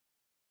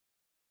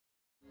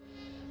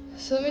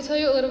So let me tell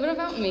you a little bit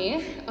about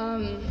me.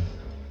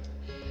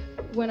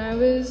 When I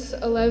was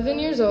 11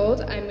 years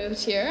old, I moved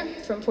here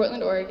from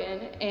Portland,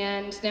 Oregon,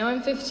 and now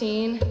I'm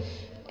 15,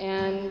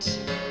 and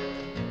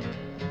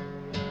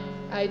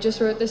I just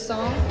wrote this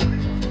song.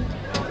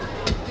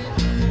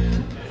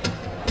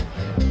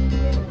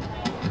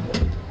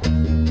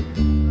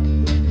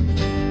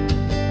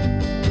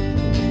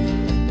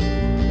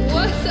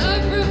 What's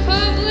up,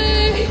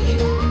 Republik?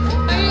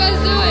 How you guys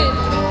doing?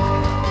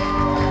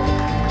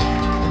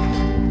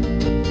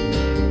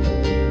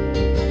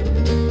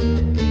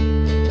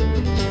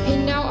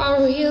 And now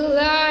I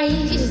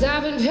realize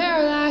I've been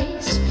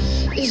paralyzed.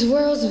 This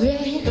world's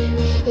been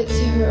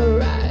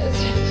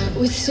terrorized.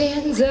 We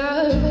stand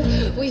up,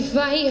 we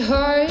fight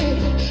hard.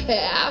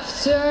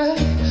 After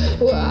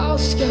we're all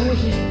scarred,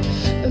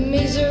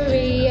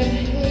 misery,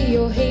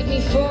 you'll hate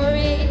me for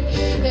it.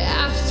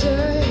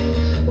 After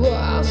we're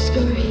all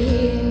scarred,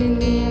 in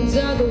the end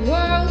of the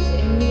world,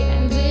 in the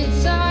end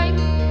of time,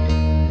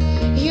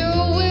 you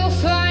will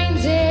find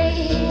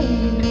it.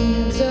 In the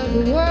end of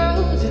the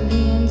world, in the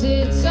end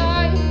of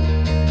time,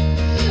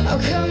 I'll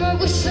come up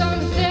with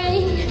something.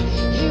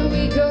 Here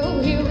we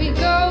go, here we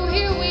go,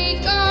 here we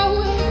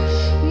go.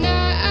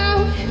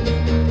 Now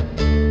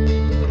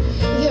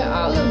they're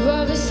all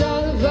above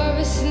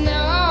us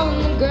now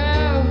on the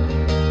ground.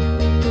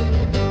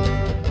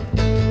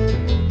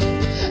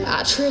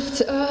 I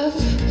tripped up,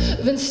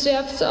 been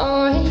stepped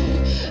on,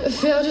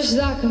 feel just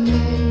like a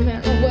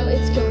madman. Well,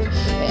 it's gone.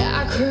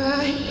 I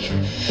cry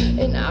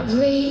and I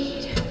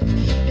bleed,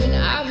 and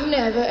I've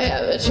never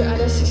ever tried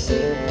to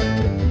succeed.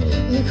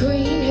 The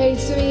queen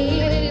hates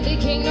me, the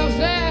king don't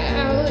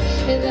fail,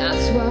 and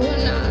that's why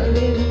we're not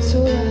living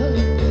so well.